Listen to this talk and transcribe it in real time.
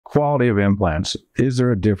Quality of implants. Is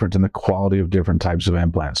there a difference in the quality of different types of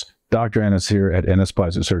implants? Dr. Ennis here at Ennis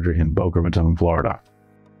Plastic Surgery in Boca Raton, Florida.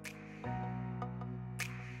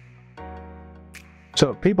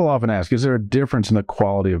 So people often ask, is there a difference in the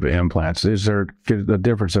quality of implants? Is there a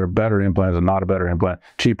difference? There are better implants and not a better implant,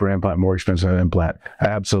 cheaper implant, more expensive implant?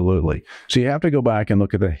 Absolutely. So you have to go back and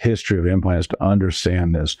look at the history of implants to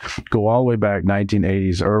understand this. Go all the way back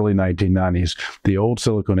 1980s, early 1990s. The old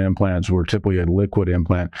silicone implants were typically a liquid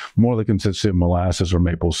implant, more that consisted of molasses or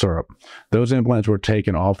maple syrup. Those implants were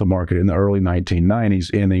taken off the market in the early 1990s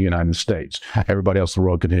in the United States. Everybody else in the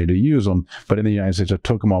world continued to use them, but in the United States, it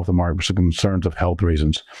took them off the market for some concerns of health reasons.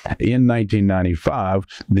 In 1995,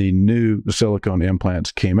 the new silicone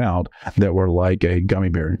implants came out that were like a gummy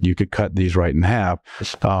bear. You could cut these right in half.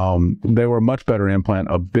 They were a much better implant,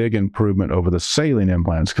 a big improvement over the saline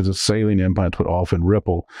implants, because the saline implants would often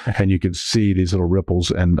ripple, and you could see these little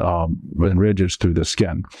ripples and ridges through the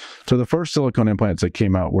skin. So the first silicone implants that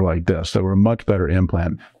came out were like this. They were a much better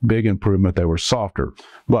implant, big improvement. They were softer.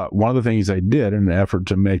 But one of the things they did in an effort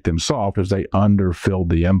to make them soft is they underfilled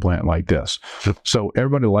the implant like this. So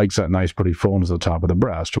everybody likes that nice, pretty fullness at the top of the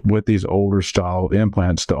breast. With these older style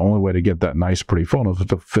implants, the only way to get that nice, pretty fullness is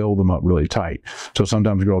to fill them up really tight. So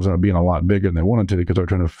sometimes girls end up being a lot bigger than they wanted to because they're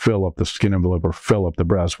trying to fill up the skin envelope or fill up the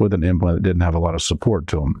breast with an implant that didn't have a lot of support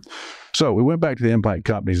to them. So we went back to the implant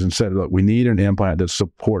companies and said, look, we need an implant that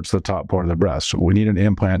supports the top part of the breast. We need an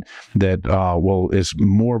implant that is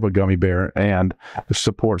more of a gummy bear and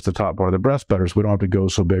supports the top part of the breast better, so we don't have to go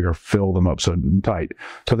so big or fill them up so tight.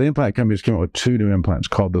 So the implant companies came up with two new implants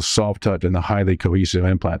called the Soft Touch and the Highly Cohesive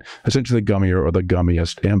implant, essentially the gummier or the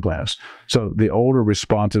gummiest implants. So the older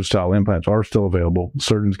responsive style implants are still available.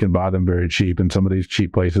 Surgeons can buy them very cheap. In some of these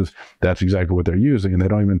cheap places, that's exactly what they're using, and they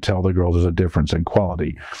don't even tell the girls there's a difference in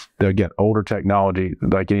quality. They'll get older technology,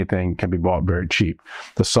 like anything, can be bought very cheap.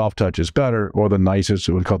 The Soft Touch is better, or the nicest,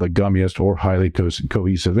 we would call the gummiest or highly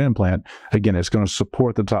cohesive implant. Again, it's going to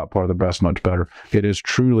support the top part of the breast much better. It is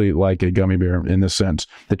truly like a gummy bear in the sense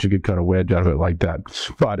that you could cut a wedge out of it like that,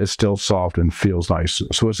 but it's still soft and feels nice.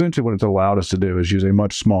 So essentially what it's allowed us to do is use a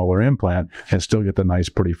much smaller implant and still get the nice,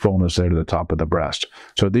 pretty fullness there to the top of the breast.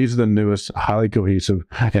 So these are the newest highly cohesive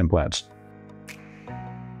implants.